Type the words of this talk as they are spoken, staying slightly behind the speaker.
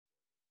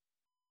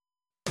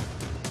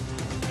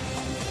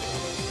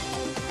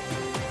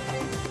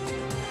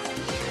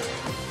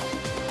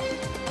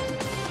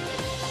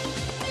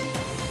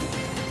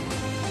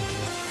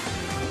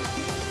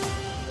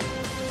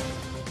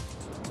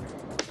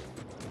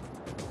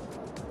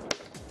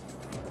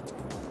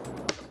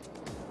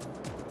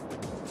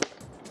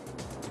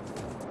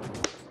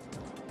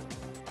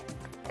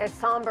A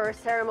somber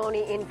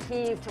ceremony in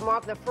Kyiv to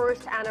mark the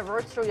first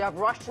anniversary of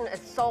Russian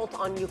assault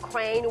on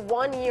Ukraine.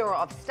 1 year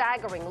of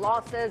staggering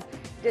losses,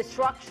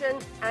 destruction,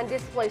 and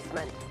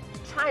displacement.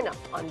 China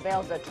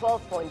unveils a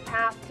 12-point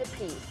path to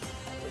peace.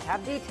 We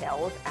have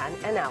details and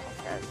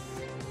analysis.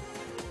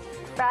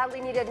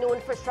 Badly needed new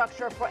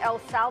infrastructure for El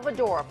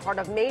Salvador, part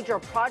of major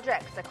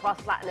projects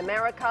across Latin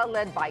America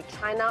led by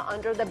China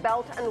under the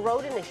Belt and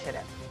Road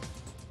Initiative.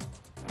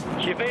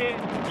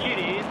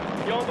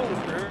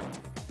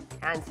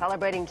 And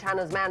celebrating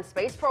China's manned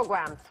space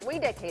program, 3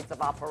 decades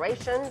of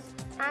operations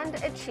and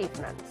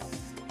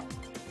achievements.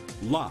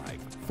 Live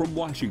from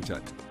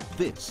Washington,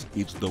 this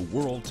is The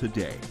World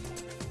Today.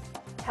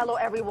 Hello,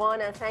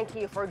 everyone, and thank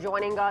you for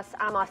joining us.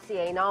 I'm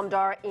Asiye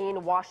Namdar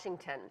in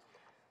Washington.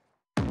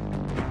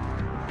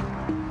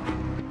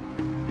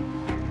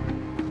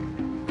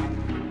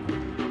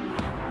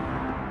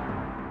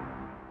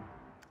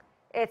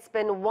 It's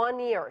been 1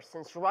 year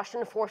since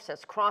Russian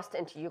forces crossed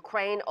into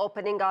Ukraine,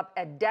 opening up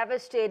a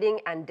devastating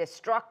and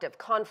destructive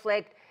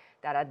conflict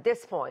that at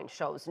this point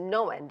shows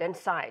no end in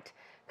sight.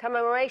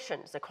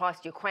 Commemorations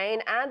across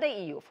Ukraine and the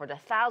EU for the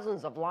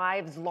thousands of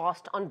lives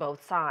lost on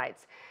both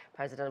sides.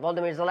 President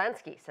Volodymyr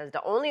Zelensky says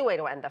the only way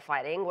to end the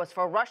fighting was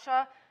for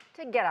Russia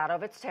to get out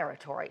of its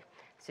territory.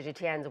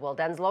 CGTN's Will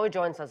Denslow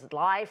joins us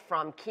live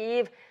from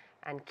Kyiv,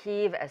 and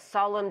Kyiv, a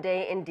solemn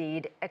day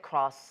indeed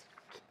across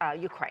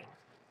Ukraine.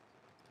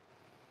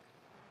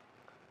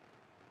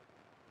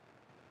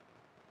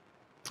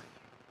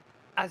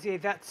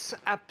 Asiye, that's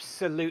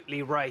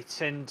absolutely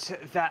right, and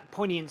that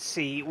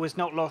poignancy was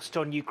not lost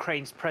on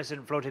Ukraine's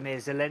President Volodymyr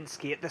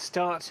Zelensky. At the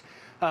start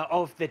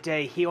of the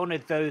day, he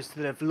honoured those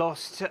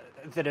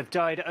that have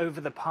died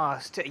over the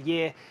past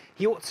year.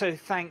 He also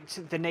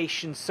thanked the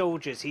nation's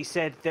soldiers. He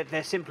said that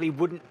there simply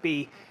wouldn't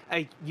be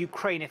a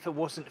Ukraine if it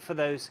wasn't for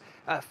those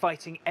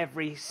fighting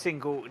every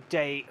single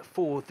day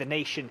for the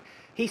nation.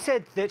 He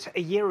said that a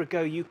year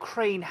ago,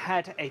 Ukraine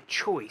had a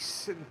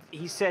choice.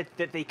 He said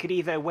that they could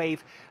either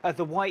wave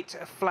the white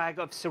flag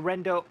of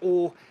surrender,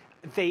 or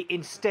they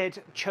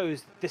instead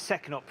chose the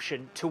second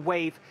option, to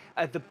wave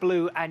the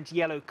blue and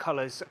yellow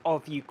colours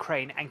of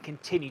Ukraine and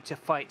continue to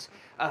fight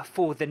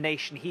for the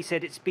nation. He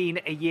said it's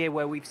been a year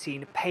where we've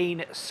seen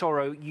pain,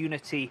 sorrow,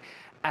 unity,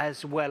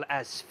 as well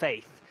as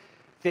faith.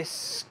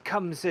 This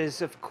comes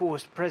as, of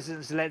course,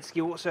 President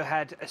Zelensky also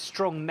had a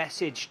strong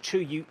message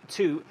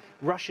to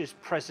Russia's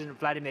President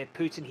Vladimir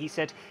Putin. He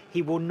said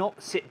he will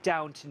not sit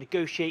down to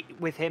negotiate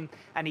with him,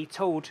 and he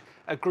told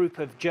a group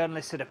of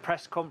journalists at a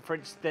press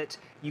conference that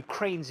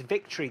Ukraine's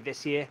victory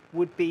this year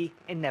would be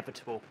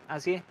inevitable.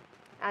 Asiye?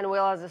 And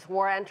Will, as this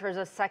war enters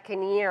a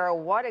second year,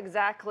 what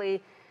exactly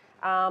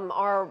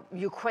are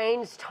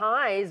Ukraine's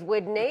ties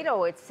with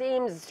NATO? It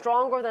seems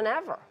stronger than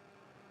ever.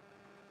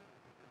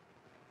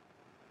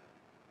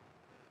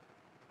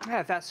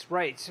 Yeah, that's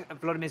right.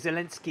 Volodymyr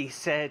Zelensky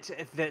said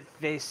that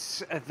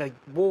the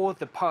war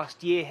the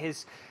past year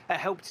has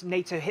helped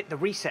NATO hit the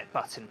reset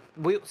button.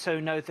 We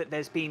also know that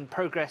there's been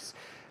progress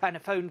and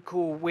a phone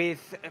call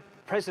with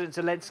President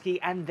Zelensky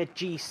and the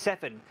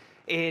G7.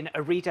 In a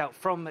readout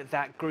from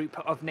that group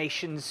of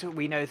nations,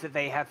 we know that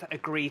they have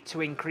agreed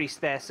to increase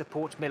their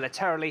support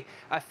militarily,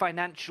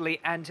 financially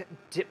and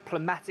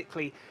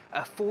diplomatically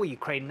for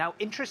Ukraine. Now,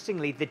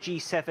 interestingly, the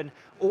G7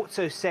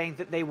 also saying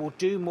that they will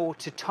do more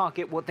to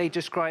target what they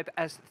describe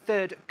as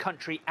third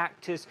country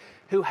actors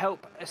who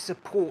help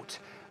support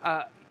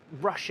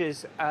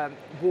Russia's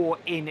war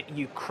in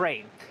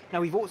Ukraine.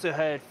 Now, we've also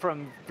heard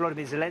from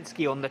Volodymyr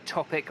Zelensky on the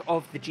topic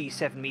of the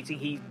G7 meeting.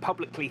 He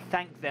publicly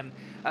thanked them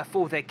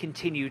for their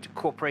continued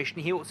cooperation.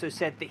 He also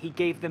said that he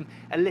gave them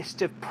a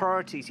list of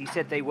priorities. He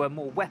said they were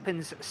more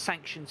weapons,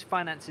 sanctions,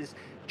 finances,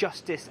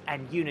 justice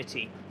and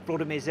unity.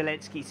 Volodymyr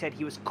Zelensky said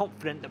he was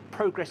confident that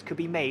progress could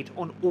be made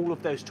on all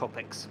of those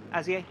topics.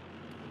 Asiye?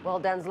 Well,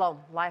 Denslow,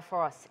 live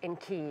for us in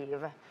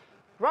Kyiv.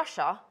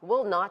 Russia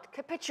will not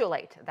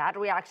capitulate. That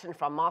reaction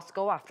from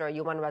Moscow after a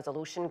UN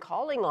resolution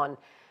calling on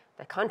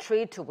the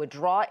country to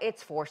withdraw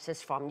its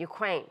forces from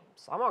Ukraine.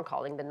 Some are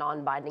calling the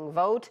non-binding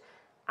vote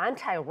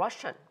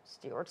anti-Russian.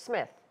 Stuart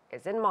Smith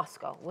is in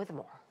Moscow with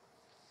more.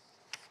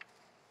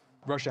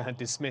 Russia had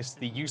dismissed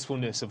the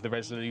usefulness of the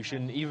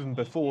resolution even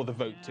before the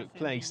vote took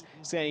place,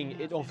 saying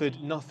it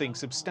offered nothing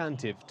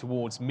substantive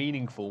towards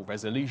meaningful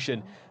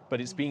resolution. But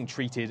it's being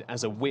treated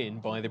as a win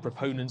by the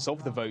proponents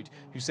of the vote,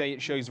 who say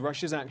it shows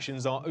Russia's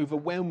actions are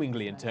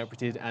overwhelmingly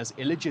interpreted as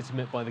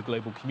illegitimate by the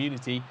global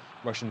community,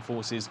 Russian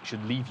forces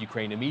should leave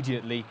Ukraine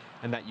immediately,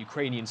 and that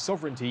Ukrainian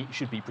sovereignty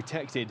should be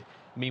protected.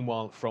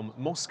 Meanwhile, from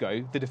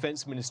Moscow, the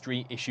Defense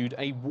Ministry issued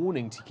a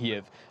warning to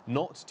Kyiv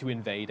not to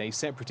invade a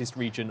separatist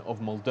region of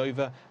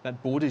Moldova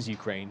that borders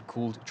Ukraine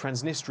called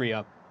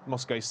Transnistria.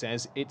 Moscow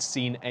says it's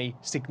seen a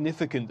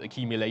significant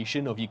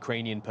accumulation of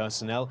Ukrainian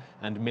personnel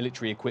and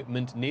military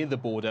equipment near the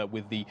border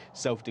with the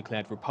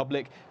self-declared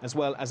republic, as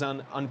well as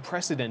an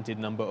unprecedented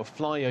number of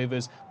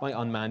flyovers by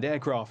unmanned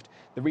aircraft.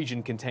 The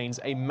region contains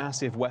a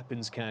massive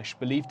weapons cache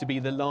believed to be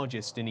the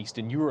largest in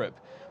Eastern Europe.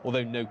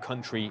 Although no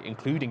country,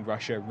 including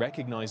Russia,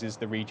 recognizes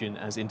the region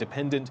as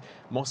independent,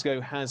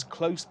 Moscow has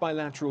close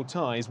bilateral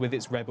ties with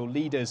its rebel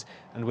leaders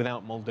and,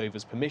 without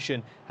Moldova's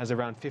permission, has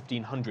around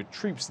 1,500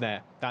 troops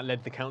there. That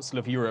led the Council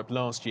of Europe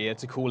last year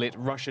to call it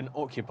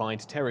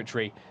Russian-occupied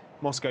territory.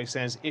 Moscow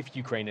says if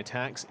Ukraine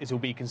attacks, it will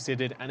be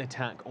considered an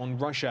attack on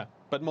Russia.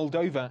 But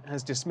Moldova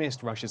has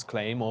dismissed Russia's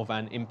claim of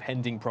an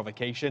impending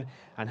provocation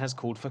and has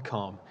called for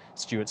calm.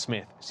 Stuart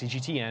Smith,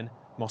 CGTN,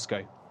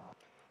 Moscow.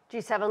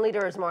 G7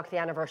 leaders mark the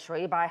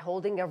anniversary by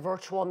holding a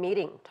virtual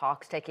meeting.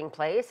 Talks taking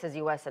place as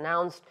U.S.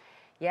 announced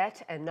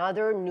yet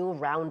another new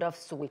round of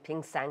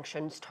sweeping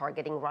sanctions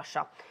targeting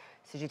Russia.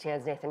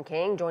 CGTN's Nathan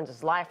King joins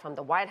us live from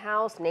the White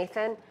House.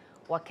 Nathan,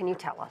 what can you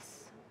tell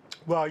us?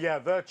 Well, yeah,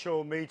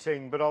 virtual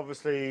meeting, but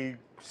obviously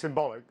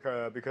symbolic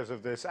because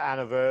of this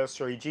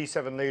anniversary.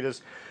 G7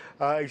 leaders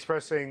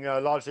expressing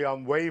largely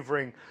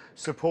unwavering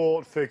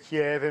support for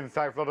Kiev. In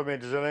fact,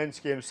 Volodymyr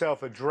Zelensky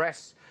himself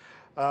addressed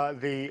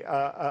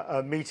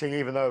the meeting,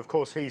 even though, of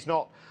course, he's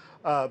not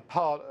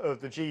part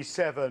of the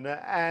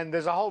G7. And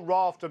there's a whole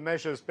raft of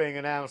measures being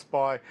announced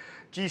by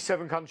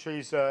G7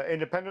 countries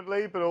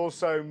independently, but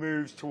also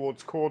moves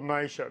towards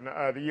coordination.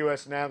 The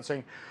US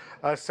announcing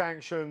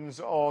sanctions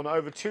on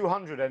over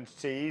 200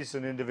 entities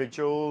and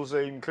individuals,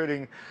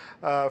 including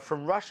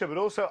from Russia, but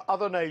also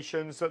other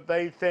nations that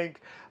they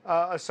think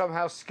are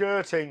somehow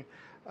skirting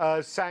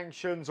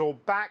sanctions or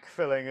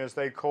backfilling, as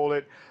they call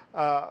it,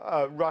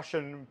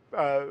 Russian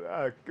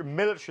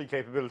military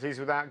capabilities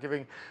without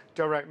giving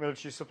direct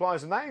military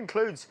supplies. And that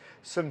includes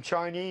some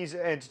Chinese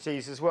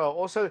entities as well.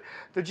 Also,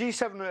 the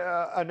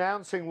G7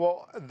 announcing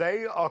what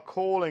they are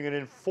calling an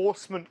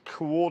enforcement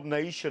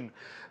coordination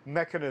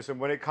mechanism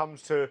when it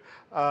comes to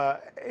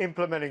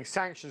implementing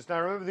sanctions. Now,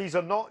 remember, these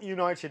are not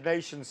United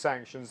Nations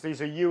sanctions.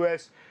 These are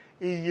US,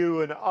 EU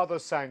and other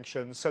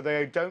sanctions, so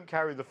they don't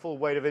carry the full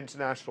weight of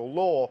international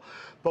law.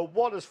 But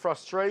what has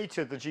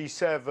frustrated the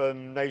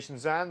G7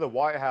 nations and the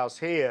White House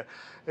here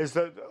is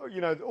that,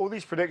 you know, all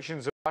these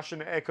predictions of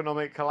Russian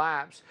economic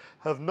collapse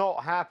have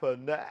not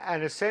happened,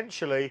 and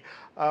essentially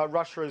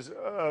Russia has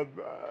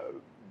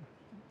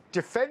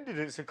defended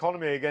its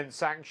economy against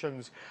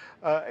sanctions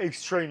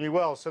extremely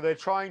well. So they're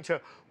trying to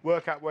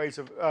work out ways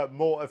of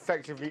more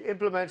effectively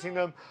implementing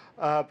them.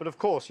 But of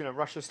course, you know,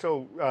 Russia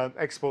still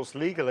exports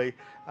legally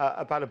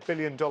about $1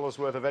 billion worth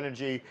of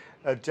energy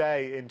a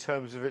day in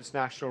terms of its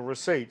national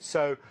receipts.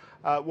 So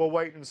we'll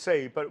wait and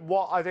see. But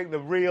what I think the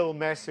real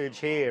message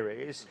here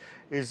is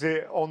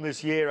that on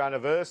this year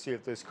anniversary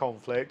of this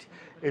conflict,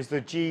 is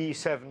the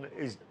G7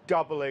 is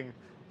doubling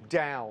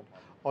down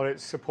on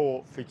its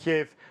support for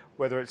Kiev.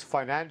 Whether it's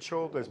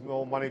financial, there's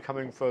more money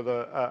coming for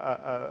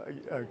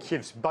the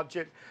Kiev's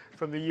budget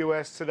from the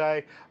US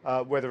today,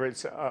 whether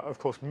it's, of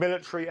course,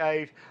 military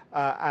aid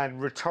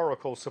and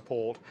rhetorical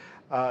support.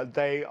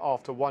 They,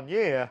 after 1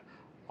 year,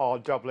 are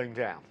doubling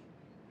down.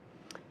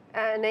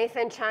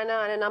 Nathan,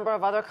 China and a number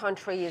of other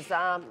countries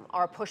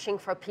are pushing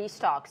for peace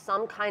talks,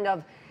 some kind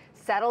of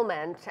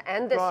settlement to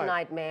end this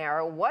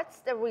nightmare. What's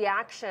the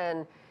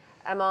reaction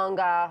among,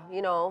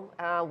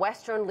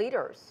 Western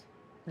leaders?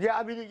 Yeah,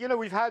 I mean, you know,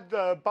 we've had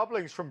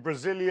bubblings from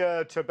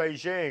Brasilia to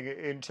Beijing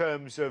in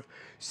terms of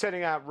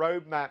setting out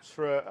roadmaps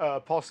for a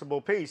possible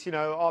peace. You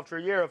know, after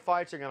a year of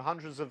fighting and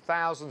hundreds of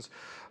thousands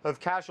of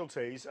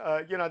casualties,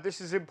 you know,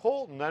 this is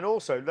important. And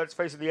also, let's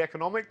face it, the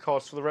economic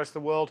costs for the rest of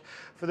the world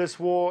for this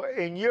war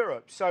in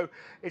Europe. So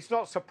it's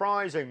not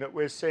surprising that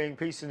we're seeing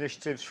peace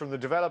initiatives from the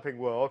developing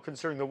world,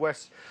 considering the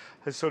West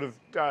has sort of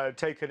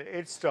taken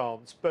its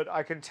stance. But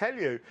I can tell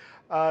you,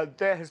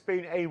 there has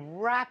been a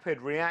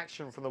rapid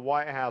reaction from the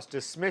White House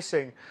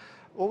dismissing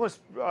almost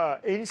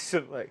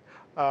instantly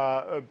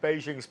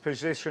Beijing's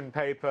position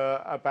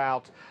paper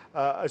about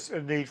a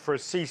need for a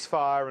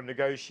ceasefire and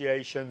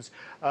negotiations.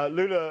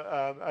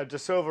 Lula da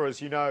Silva,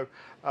 as you know,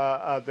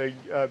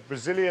 the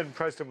Brazilian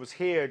president, was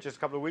here just a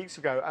couple of weeks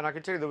ago, and I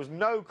can tell you there was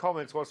no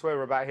comments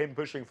whatsoever about him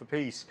pushing for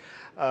peace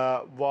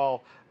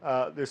while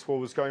this war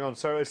was going on.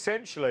 So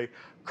essentially,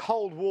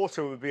 cold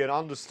water would be an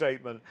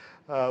understatement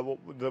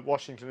that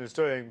Washington is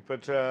doing,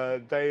 but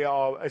they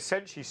are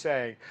essentially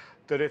saying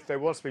that if there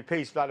wants to be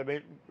peace,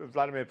 Vladimir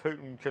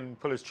Putin can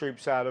pull his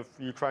troops out of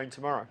Ukraine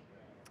tomorrow.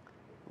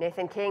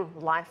 Nathan King,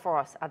 live for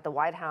us at the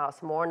White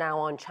House. More now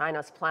on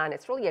China's plan.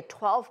 It's really a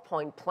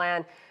 12-point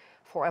plan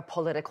for a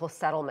political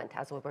settlement,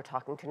 as we were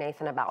talking to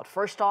Nathan about.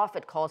 First off,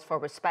 it calls for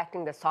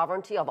respecting the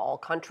sovereignty of all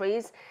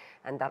countries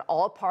and that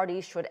all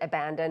parties should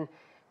abandon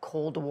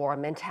Cold War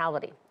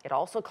mentality. It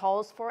also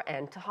calls for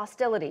end to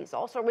hostilities,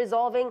 also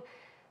resolving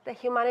the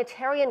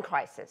humanitarian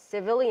crisis.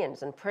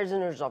 Civilians and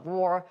prisoners of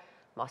war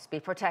must be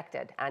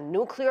protected, and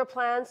nuclear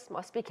plants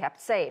must be kept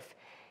safe.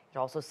 It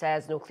also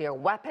says nuclear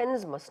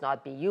weapons must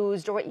not be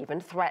used or even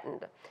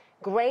threatened.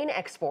 Grain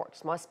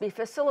exports must be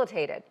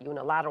facilitated,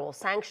 unilateral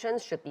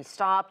sanctions should be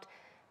stopped,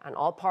 and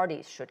all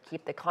parties should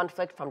keep the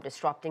conflict from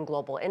disrupting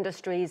global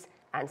industries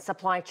and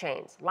supply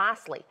chains.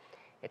 Lastly,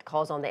 it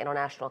calls on the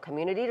international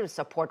community to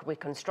support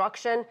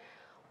reconstruction.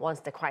 Once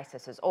the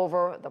crisis is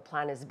over, the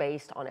plan is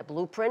based on a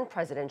blueprint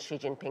President Xi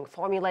Jinping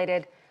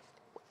formulated,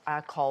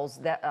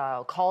 called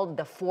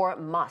the Four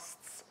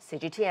Musts.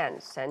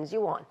 CGTN sends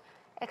you on,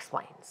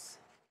 explains.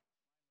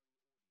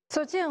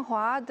 So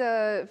Jianhua,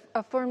 the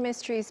Foreign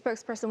Ministry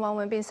spokesperson Wang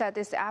Wenbin, said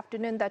this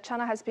afternoon that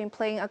China has been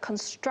playing a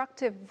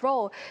constructive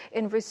role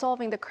in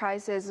resolving the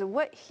crisis.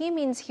 What he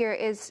means here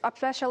is,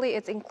 especially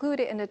it's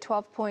included in the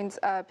 12 points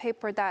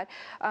paper, that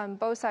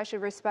both sides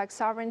should respect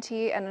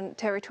sovereignty and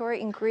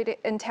territorial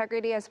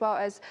integrity, as well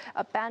as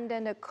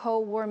abandon the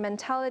Cold War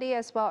mentality,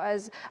 as well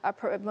as a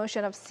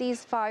promotion of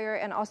ceasefire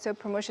and also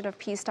promotion of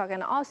peace talk,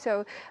 and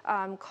also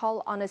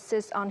call on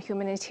assist on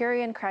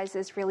humanitarian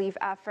crisis relief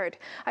effort.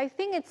 I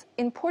think it's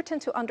important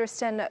to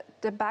understand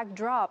the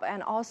backdrop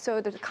and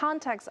also the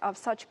context of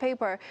such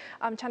paper.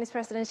 Chinese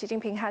President Xi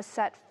Jinping has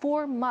set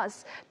 4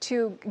 musts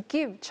to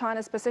give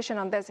China's position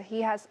on this.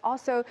 He has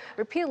also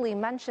repeatedly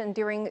mentioned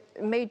during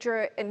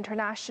major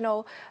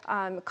international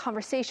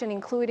conversation,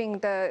 including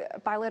the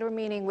bilateral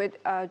meeting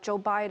with Joe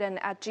Biden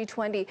at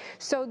G20.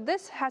 So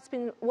this has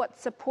been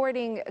what's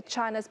supporting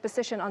China's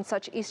position on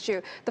such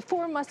issue. The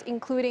 4 musts,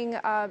 including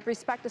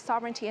respect the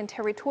sovereignty and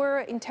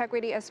territorial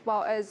integrity, as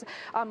well as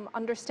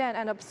understand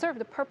and observe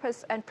the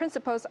purpose and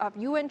principles of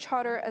UN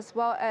Charter, as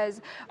well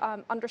as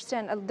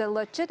understand the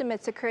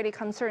legitimate security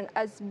concern,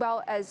 as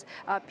well as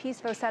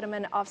peaceful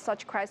settlement of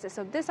such crisis.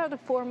 So these are the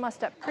 4 musts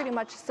that pretty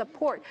much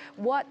support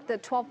what the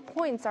 12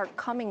 points are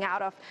coming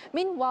out of.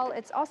 Meanwhile,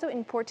 it's also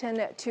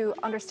important to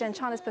understand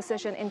China's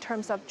position in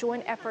terms of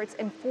joint efforts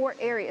in 4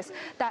 areas.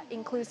 That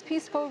includes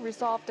peaceful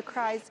resolve the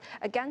crisis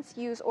against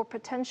use or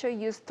potential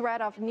use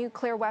threat of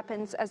nuclear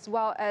weapons, as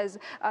well as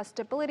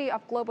stability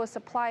of global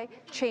supply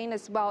chain,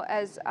 as well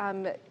as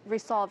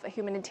resolve a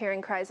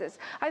humanitarian crisis.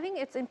 I think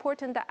it's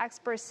important that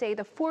experts say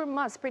the 4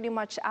 musts pretty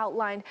much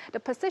outline the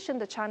position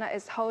that China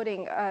is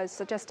holding,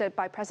 suggested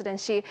by President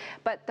Xi.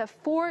 But the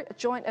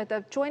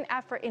joint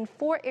effort in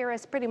 4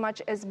 areas pretty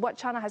much is what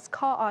China has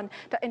called on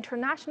the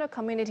international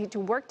community to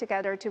work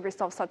together to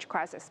resolve such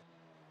crisis.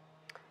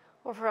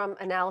 Well, from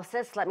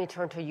analysis, let me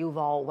turn to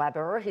Yuval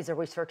Weber. He's a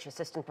research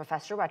assistant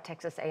professor at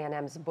Texas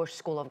A&M's Bush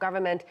School of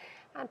Government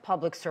and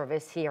Public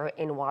Service here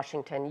in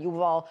Washington.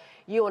 Yuval,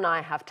 you and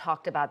I have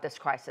talked about this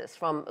crisis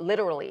from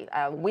literally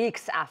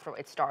weeks after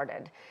it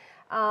started.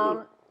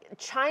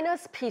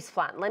 China's peace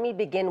plan, let me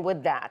begin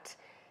with that.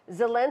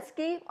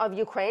 Zelensky of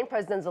Ukraine,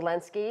 President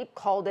Zelensky,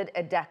 called it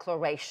a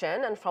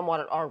declaration. And from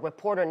what our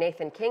reporter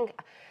Nathan King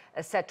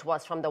said to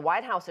us from the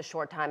White House a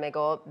short time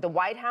ago, the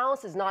White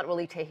House is not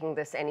really taking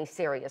this any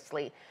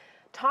seriously.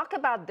 Talk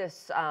about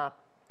this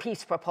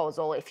peace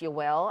proposal, if you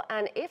will,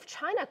 and if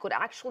China could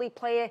actually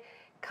play a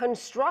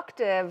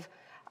constructive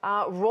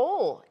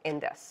role in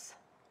this.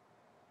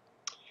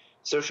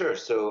 So sure.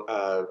 So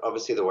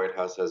obviously the White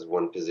House has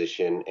one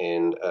position,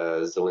 and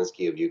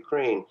Zelensky of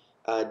Ukraine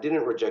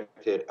didn't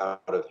reject it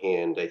out of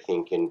hand, I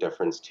think, in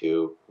deference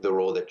to the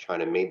role that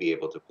China may be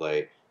able to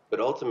play. But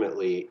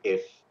ultimately,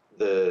 if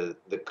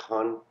the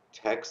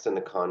context and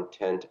the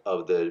content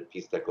of the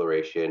peace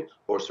declaration,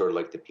 or sort of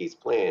like the peace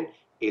plan,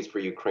 is for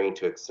Ukraine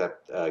to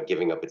accept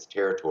giving up its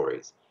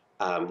territories,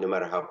 no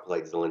matter how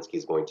polite Zelensky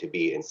is going to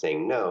be in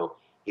saying no,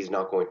 he's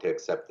not going to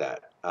accept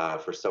that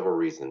for several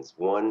reasons.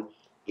 One,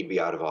 he'd be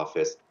out of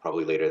office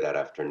probably later that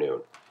afternoon.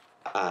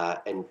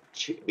 And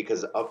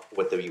because of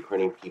what the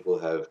Ukrainian people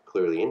have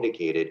clearly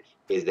indicated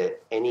is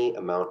that any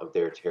amount of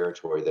their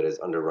territory that is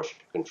under Russian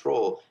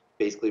control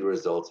basically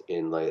results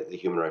in like the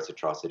human rights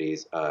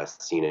atrocities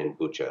seen in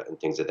Bucha and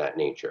things of that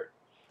nature.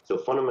 So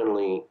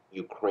fundamentally,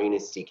 Ukraine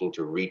is seeking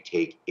to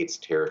retake its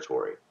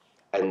territory.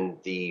 And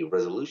the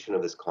resolution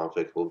of this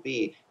conflict will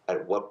be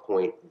at what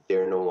point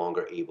they're no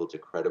longer able to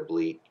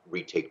credibly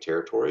retake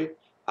territory,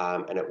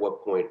 and at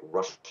what point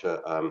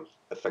Russia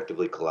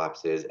effectively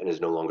collapses and is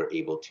no longer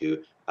able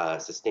to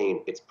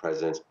sustain its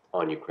presence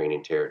on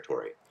Ukrainian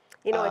territory.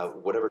 You know,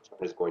 whatever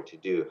China is going to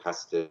do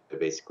has to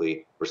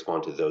basically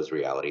respond to those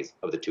realities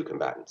of the two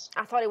combatants.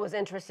 I thought it was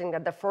interesting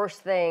that the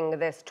first thing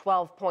this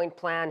 12-point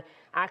plan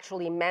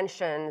actually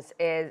mentions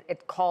is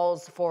it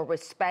calls for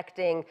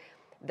respecting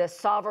the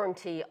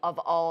sovereignty of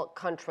all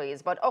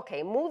countries. But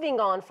okay, moving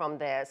on from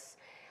this,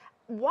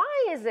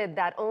 why is it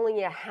that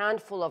only a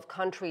handful of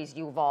countries,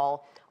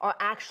 Yuval, are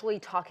actually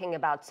talking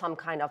about some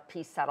kind of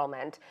peace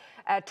settlement?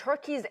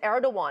 Turkey's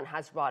Erdogan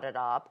has brought it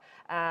up.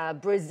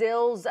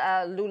 Brazil's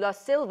Lula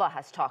Silva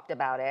has talked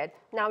about it.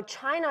 Now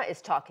China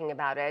is talking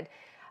about it.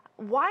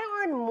 Why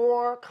aren't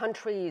more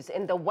countries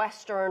in the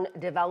Western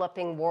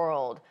developing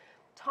world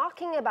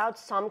talking about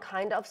some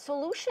kind of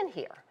solution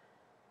here?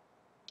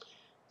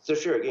 So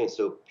sure, again,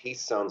 so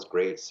peace sounds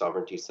great,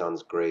 sovereignty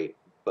sounds great,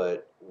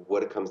 but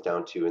what it comes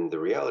down to in the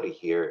reality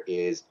here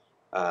is,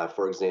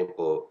 for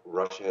example,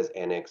 Russia has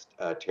annexed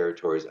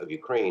territories of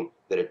Ukraine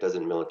that it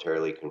doesn't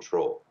militarily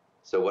control.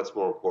 So what's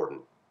more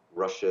important?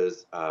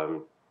 Russia's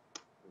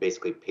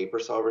basically paper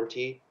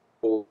sovereignty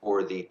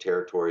or the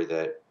territory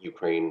that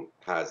Ukraine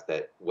has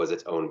that was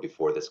its own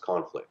before this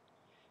conflict.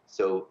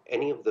 So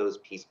any of those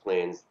peace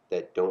plans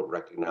that don't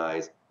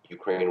recognize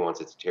Ukraine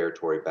wants its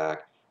territory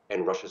back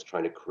and Russia's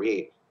trying to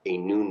create a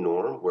new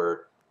norm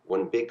where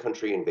one big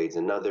country invades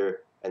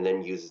another and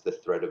then uses the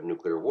threat of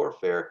nuclear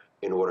warfare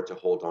in order to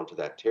hold on to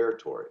that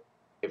territory.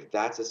 If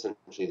that's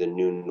essentially the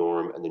new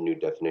norm and the new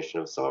definition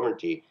of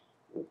sovereignty,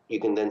 you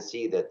can then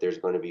see that there's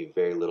going to be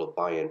very little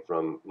buy-in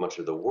from much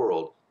of the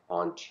world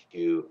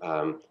onto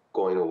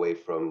going away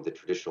from the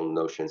traditional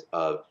notions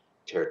of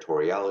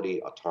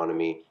territoriality,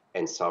 autonomy,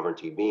 and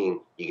sovereignty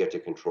being you get to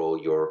control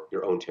your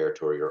own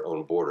territory, your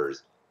own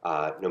borders,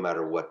 no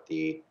matter what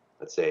the,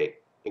 let's say,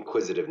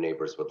 inquisitive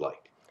neighbors would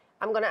like.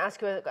 I'm going to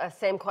ask you the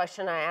same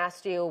question I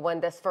asked you when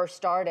this first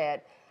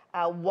started.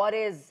 What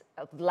is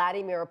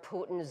Vladimir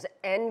Putin's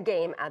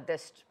endgame at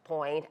this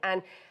point?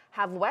 And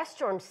have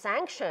Western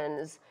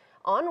sanctions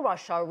on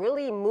Russia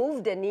really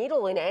moved the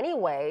needle in any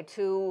way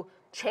to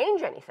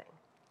change anything?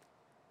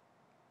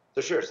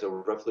 So sure. So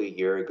roughly a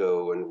year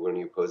ago, when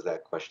you posed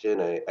that question,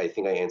 I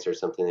think I answered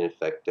something in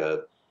effect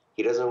of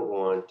he doesn't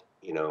want,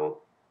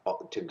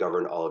 to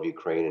govern all of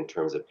Ukraine in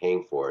terms of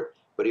paying for it,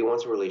 but he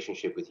wants a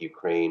relationship with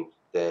Ukraine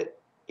that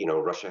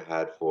Russia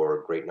had for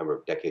a great number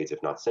of decades,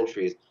 if not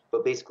centuries,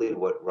 but basically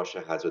what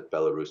Russia has with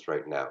Belarus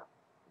right now.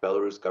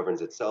 Belarus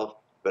governs itself,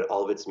 but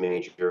all of its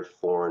major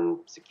foreign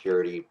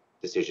security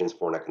decisions,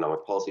 foreign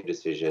economic policy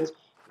decisions,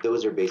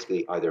 those are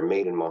basically either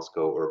made in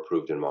Moscow or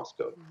approved in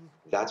Moscow. Mm-hmm.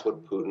 That's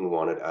what Putin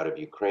wanted out of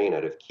Ukraine,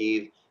 out of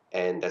Kyiv,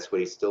 and that's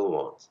what he still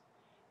wants.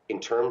 In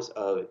terms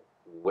of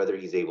whether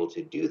he's able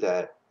to do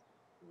that,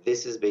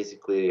 this is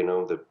basically,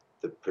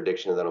 the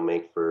prediction that I'll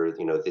make for,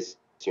 this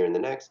year and the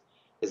next,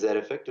 is that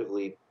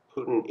effectively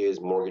Putin is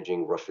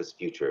mortgaging Russia's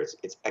future,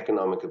 its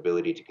economic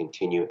ability to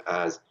continue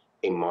as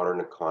a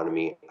modern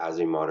economy, as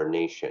a modern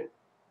nation.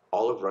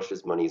 All of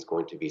Russia's money is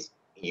going to be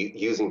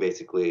using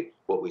basically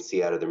what we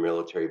see out of their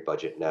military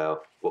budget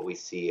now, what we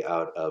see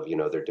out of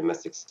their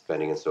domestic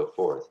spending and so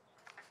forth.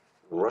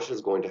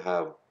 Russia's going to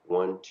have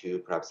 1, 2,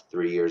 perhaps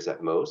 3 years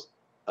at most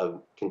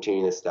of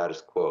continuing the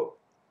status quo.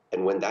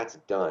 And when that's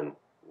done,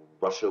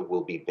 Russia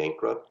will be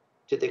bankrupt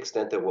to the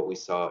extent that what we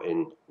saw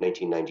in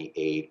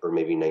 1998 or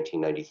maybe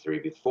 1993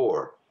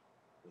 before,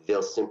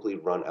 they'll simply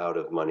run out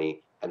of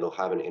money and they'll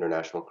have an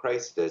international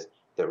crisis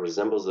that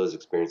resembles those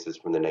experiences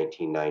from the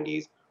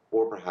 1990s,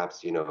 or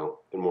perhaps, in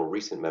more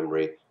recent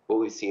memory, what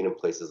we've seen in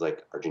places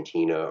like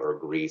Argentina or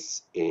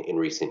Greece in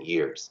recent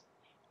years.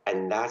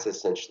 And that's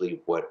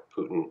essentially what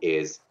Putin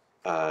is,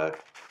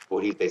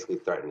 what he's basically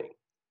threatening.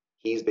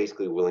 He's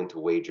basically willing to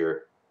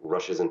wager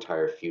Russia's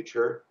entire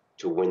future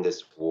to win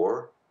this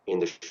war in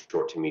the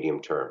short to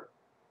medium term.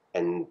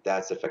 And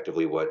that's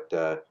effectively what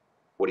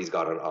he's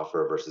got on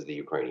offer versus the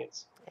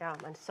Ukrainians. Yeah,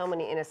 and so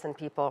many innocent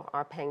people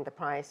are paying the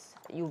price.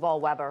 Yuval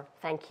Weber,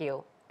 thank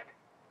you.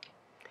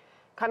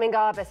 Coming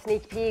up, a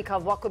sneak peek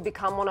of what could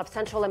become one of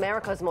Central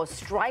America's most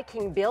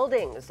striking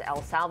buildings,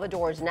 El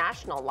Salvador's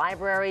National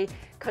Library.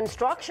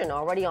 Construction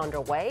already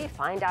underway.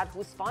 Find out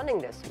who's funding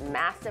this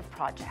massive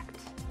project.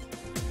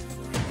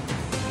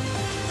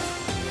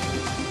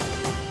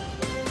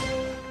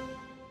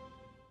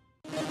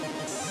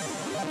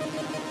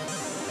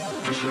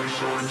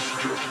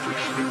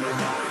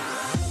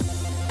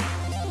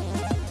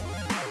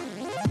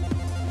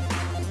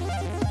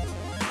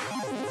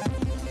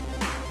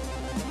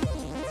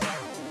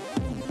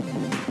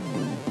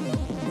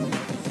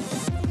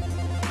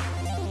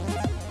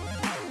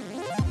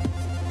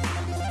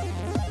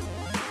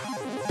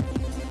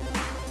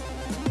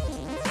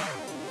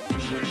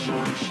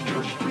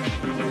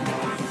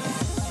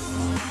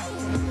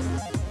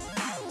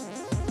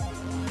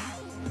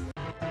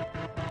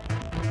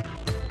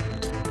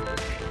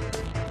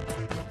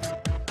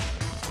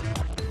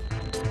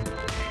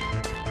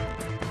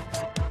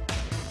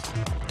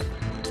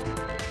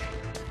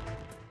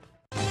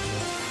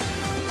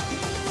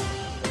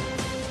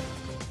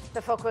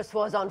 The focus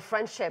was on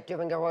friendship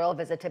during a royal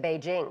visit to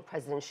Beijing.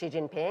 President Xi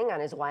Jinping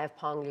and his wife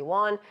Peng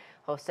Liyuan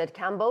hosted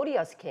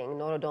Cambodia's King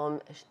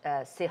Norodom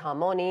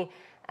Sihamoni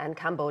and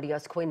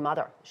Cambodia's Queen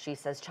Mother. She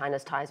says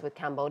China's ties with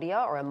Cambodia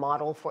are a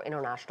model for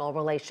international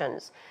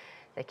relations.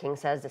 The king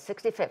says the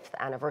 65th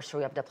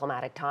anniversary of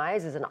diplomatic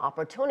ties is an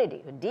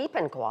opportunity to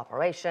deepen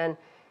cooperation.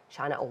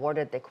 China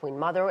awarded the Queen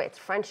Mother its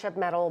Friendship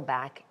Medal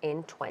back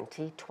in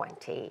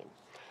 2020.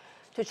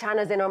 To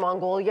China's Inner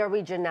Mongolia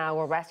region now,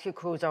 where rescue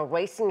crews are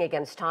racing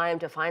against time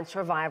to find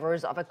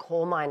survivors of a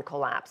coal mine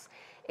collapse.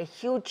 A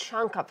huge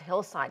chunk of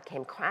hillside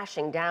came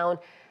crashing down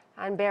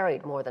and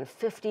buried more than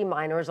 50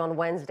 miners on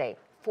Wednesday.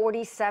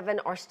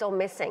 47 are still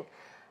missing.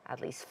 At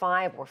least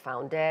 5 were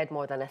found dead.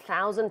 More than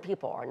 1,000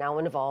 people are now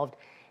involved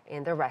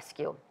in the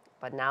rescue.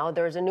 But now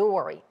there's a new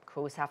worry.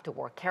 Crews have to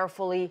work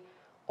carefully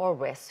or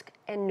risk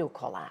a new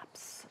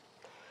collapse.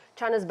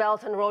 China's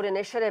Belt and Road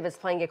Initiative is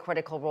playing a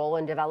critical role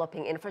in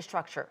developing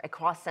infrastructure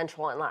across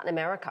Central and Latin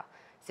America.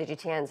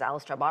 CGTN's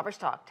Alistair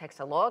Boverstock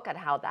takes a look at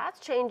how that's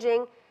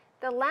changing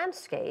the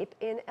landscape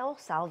in El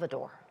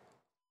Salvador.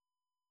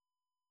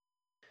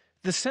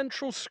 The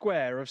central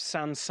square of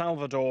San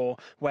Salvador,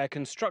 where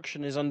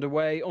construction is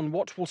underway on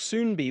what will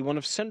soon be one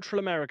of Central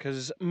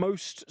America's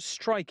most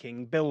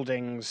striking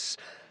buildings.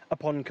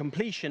 Upon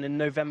completion in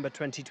November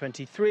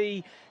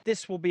 2023,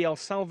 this will be El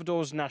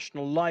Salvador's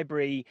National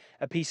Library,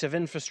 a piece of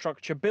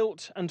infrastructure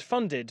built and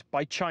funded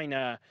by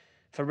China.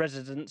 For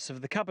residents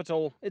of the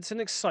capital, it's an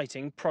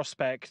exciting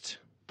prospect.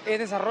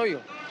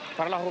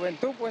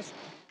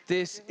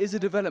 This is a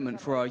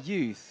development for our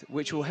youth,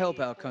 which will help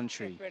our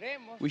country.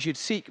 We should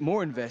seek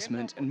more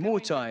investment and more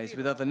ties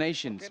with other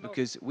nations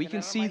because we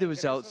can see the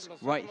results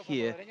right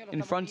here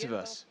in front of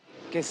us.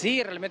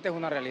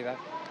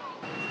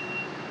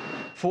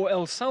 For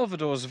El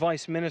Salvador's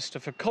Vice Minister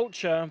for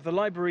Culture, the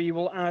library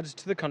will add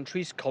to the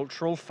country's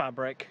cultural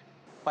fabric.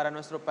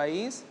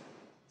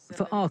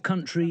 For our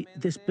country,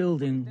 this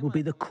building will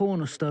be the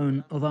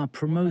cornerstone of our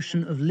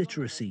promotion of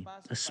literacy,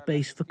 a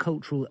space for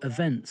cultural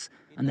events,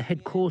 and the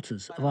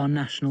headquarters of our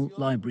national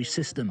library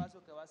system.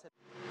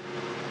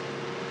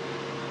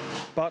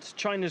 But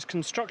China's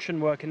construction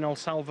work in El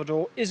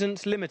Salvador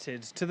isn't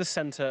limited to the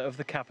center of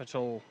the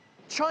capital.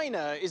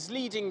 China is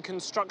leading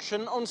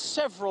construction on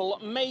several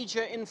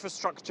major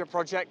infrastructure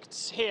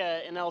projects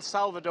here in El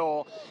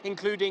Salvador,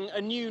 including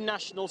a new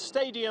national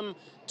stadium,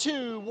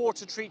 2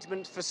 water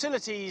treatment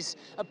facilities,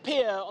 a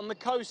pier on the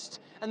coast,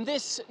 and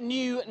this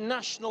new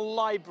national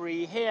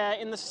library here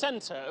in the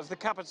center of the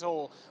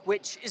capital,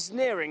 which is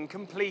nearing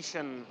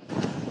completion.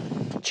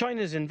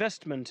 China's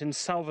investment in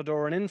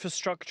Salvadoran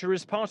infrastructure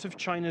is part of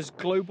China's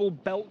global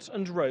Belt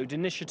and Road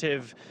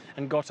Initiative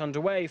and got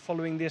underway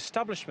following the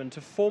establishment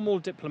of formal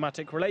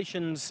diplomatic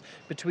relations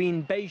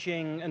between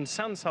Beijing and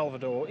San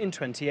Salvador in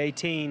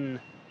 2018.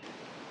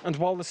 And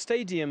while the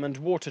stadium and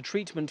water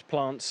treatment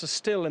plants are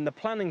still in the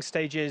planning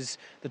stages,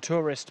 the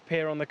tourist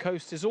pier on the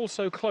coast is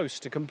also close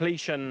to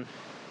completion.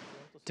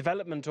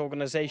 Development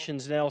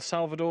organizations in El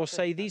Salvador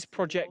say these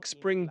projects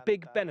bring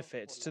big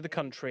benefits to the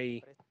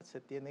country.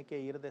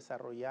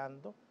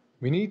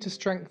 We need to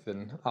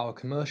strengthen our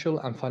commercial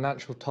and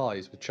financial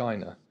ties with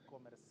China.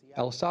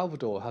 El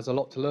Salvador has a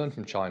lot to learn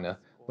from China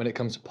when it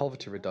comes to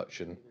poverty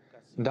reduction,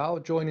 and our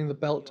joining the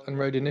Belt and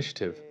Road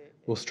Initiative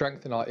will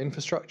strengthen our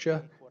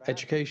infrastructure,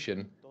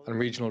 education, and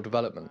regional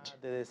development.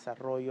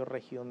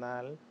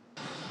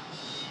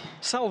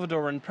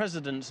 Salvadoran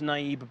President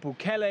Nayib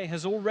Bukele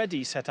has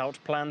already set out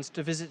plans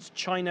to visit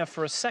China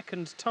for a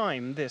second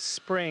time this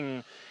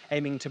spring,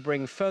 aiming to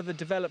bring further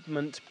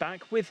development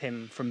back with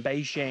him from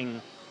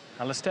Beijing.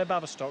 Alistair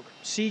Baverstock,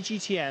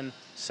 CGTN,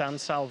 San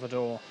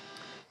Salvador.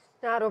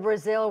 Now to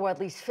Brazil, where at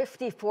least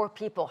 54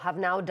 people have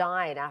now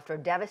died after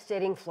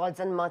devastating floods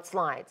and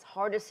mudslides.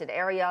 Hardest hit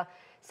area,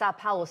 Sao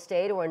Paulo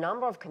State, where a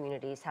number of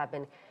communities have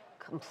been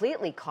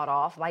completely cut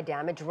off by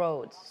damaged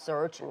roads.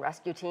 Search and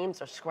rescue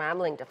teams are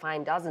scrambling to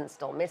find dozens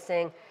still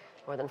missing.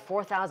 More than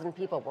 4,000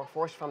 people were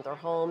forced from their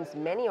homes.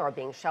 Many are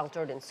being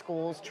sheltered in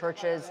schools,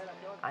 churches,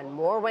 and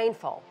more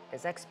rainfall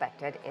is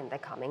expected in the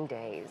coming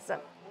days.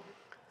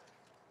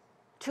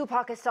 2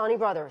 Pakistani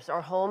brothers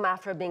are home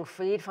after being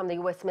freed from the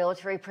U.S.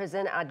 military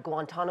prison at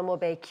Guantanamo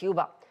Bay,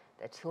 Cuba.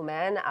 The 2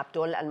 men,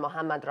 Abdul and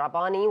Mohammed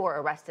Rabbani,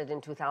 were arrested in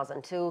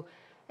 2002,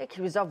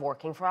 accused of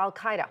working for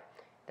al-Qaeda.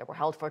 They were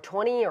held for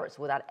 20 years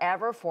without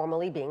ever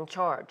formally being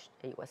charged.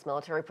 A U.S.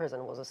 military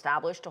prison was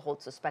established to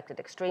hold suspected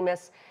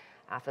extremists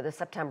after the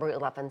September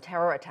 11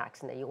 terror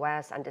attacks in the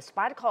U.S., and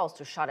despite calls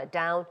to shut it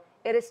down,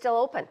 it is still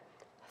open.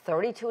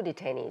 32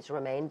 detainees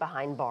remain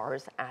behind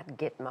bars at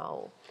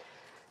Gitmo.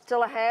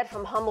 Still ahead,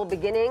 from humble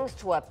beginnings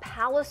to a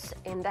palace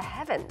in the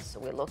heavens,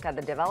 we look at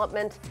the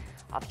development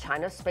of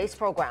China's space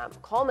program,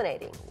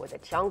 culminating with the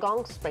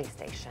Tiangong space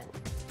station.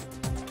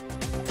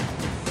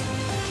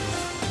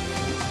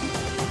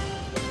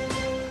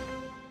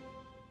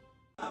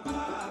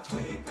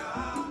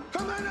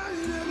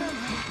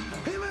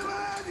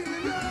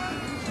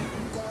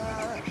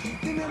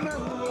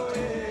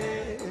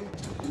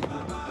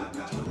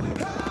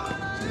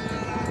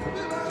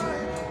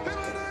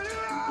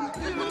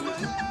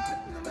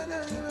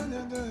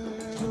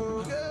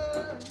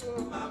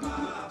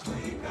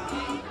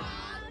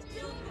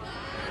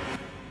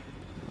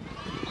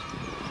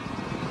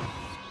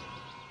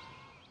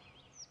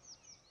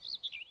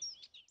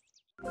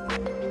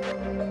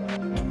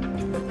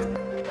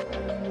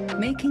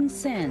 Making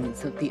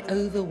sense of the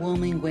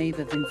overwhelming wave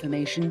of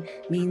information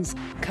means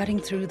cutting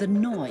through the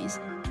noise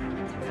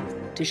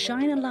to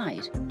shine a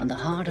light on the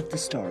heart of the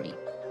story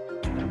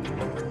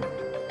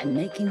and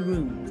making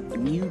room for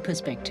new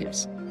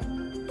perspectives.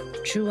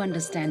 True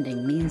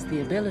understanding means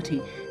the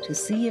ability to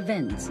see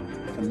events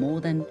from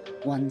more than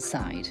one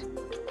side.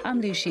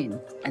 I'm Liu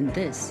Xin, and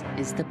this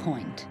is The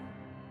Point.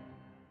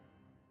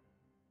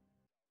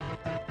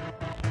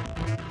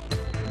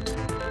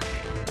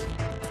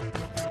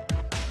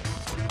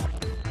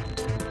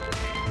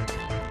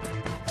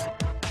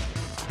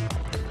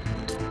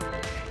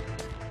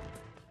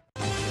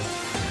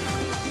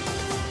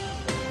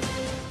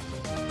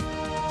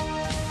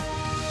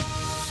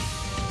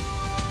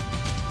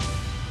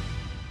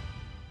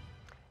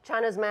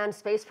 China's manned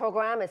space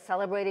program is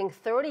celebrating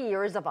 30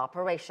 years of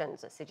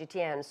operations.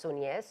 CGTN Sun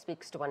Ye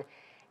speaks to an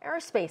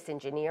aerospace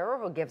engineer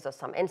who gives us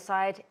some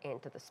insight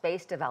into the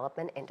space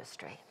development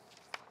industry.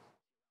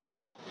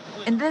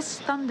 In this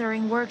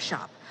thundering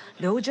workshop,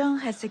 Liu Zheng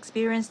has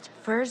experienced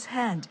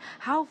firsthand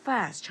how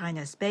fast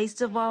China's space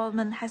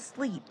development has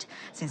leaped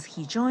since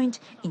he joined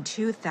in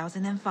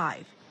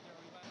 2005.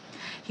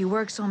 He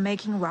works on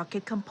making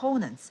rocket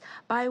components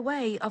by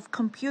way of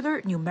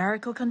computer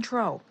numerical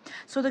control,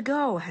 so the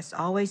goal has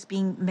always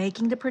been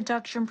making the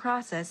production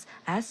process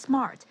as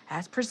smart,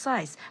 as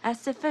precise,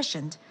 as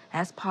efficient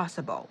as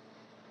possible.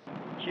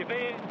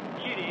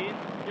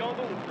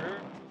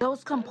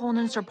 Those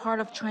components are part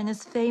of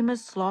China's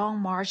famous Long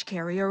March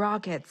carrier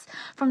rockets,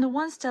 from the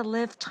ones that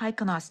lift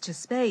taikonauts to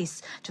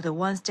space to the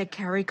ones that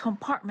carry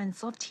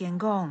compartments of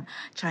Tiangong,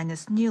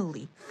 China's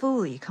newly,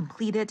 fully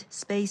completed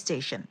space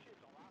station.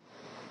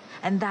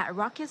 And that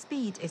rocket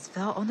speed is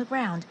felt on the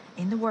ground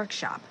in the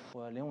workshop.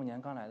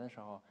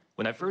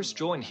 When I first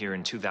joined here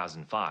in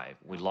 2005,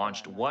 we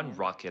launched one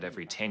rocket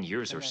every 10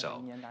 years or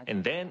so,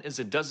 and then is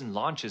a dozen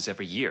launches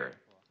every year.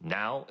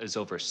 Now is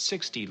over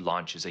 60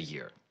 launches a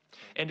year.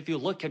 And if you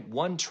look at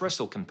one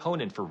trestle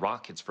component for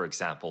rockets, for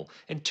example,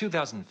 in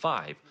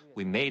 2005,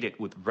 we made it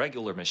with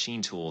regular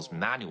machine tools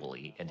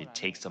manually, and it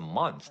takes a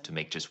month to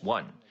make just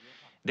one.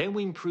 Then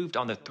we improved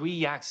on the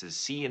 3-axis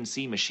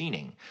CNC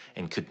machining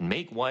and could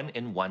make one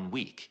in 1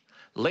 week.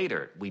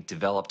 Later, we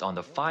developed on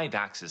the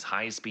 5-axis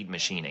high-speed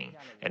machining,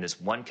 and is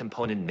one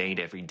component made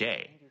every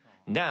day.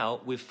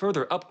 Now, we've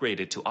further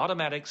upgraded to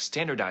automatic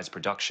standardized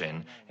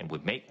production, and we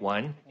make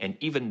one, an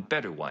even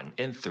better one,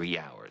 in 3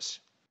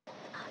 hours.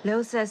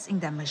 Liu says in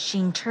that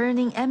machine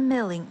turning and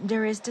milling,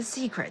 there is the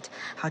secret,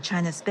 how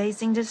China's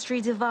space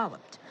industry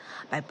developed,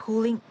 by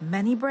pooling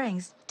many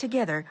brains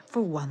together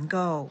for one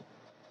goal.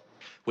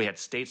 We had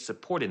state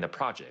support in the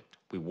project.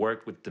 We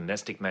worked with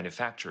domestic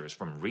manufacturers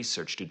from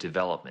research to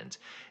development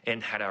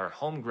and had our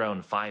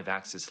homegrown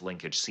 5-axis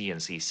linkage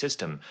CNC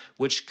system,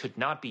 which could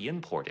not be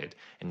imported.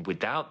 And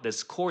without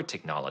this core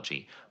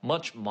technology,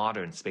 much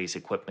modern space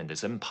equipment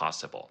is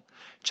impossible.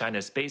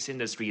 China's space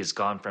industry has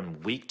gone from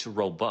weak to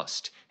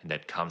robust, and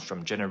that comes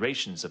from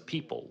generations of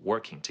people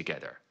working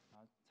together.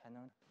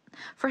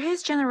 For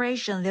his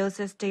generation, Liu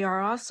says they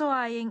are also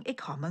eyeing a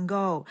common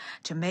goal,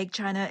 to make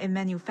China a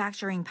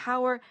manufacturing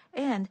power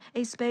and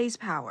a space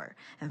power.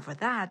 And for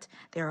that,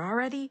 they're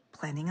already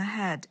planning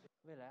ahead.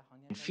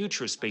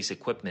 Future space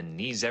equipment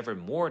needs ever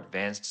more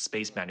advanced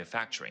space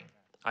manufacturing.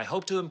 I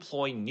hope to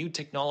employ new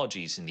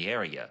technologies in the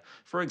area,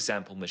 for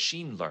example,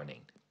 machine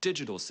learning,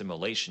 digital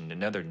simulation,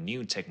 and other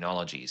new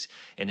technologies,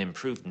 and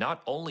improve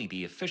not only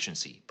the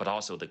efficiency, but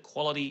also the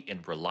quality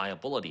and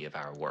reliability of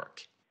our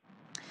work.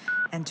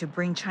 And to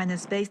bring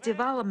China's space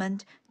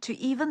development to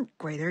even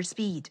greater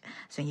speed.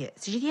 Sun Ye,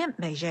 CGTN,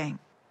 Beijing.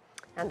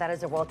 And that is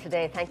the world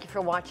today. Thank you for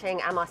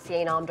watching. I'm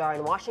Asiye Namdar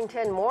in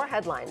Washington. More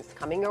headlines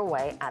coming your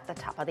way at the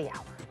top of the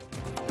hour.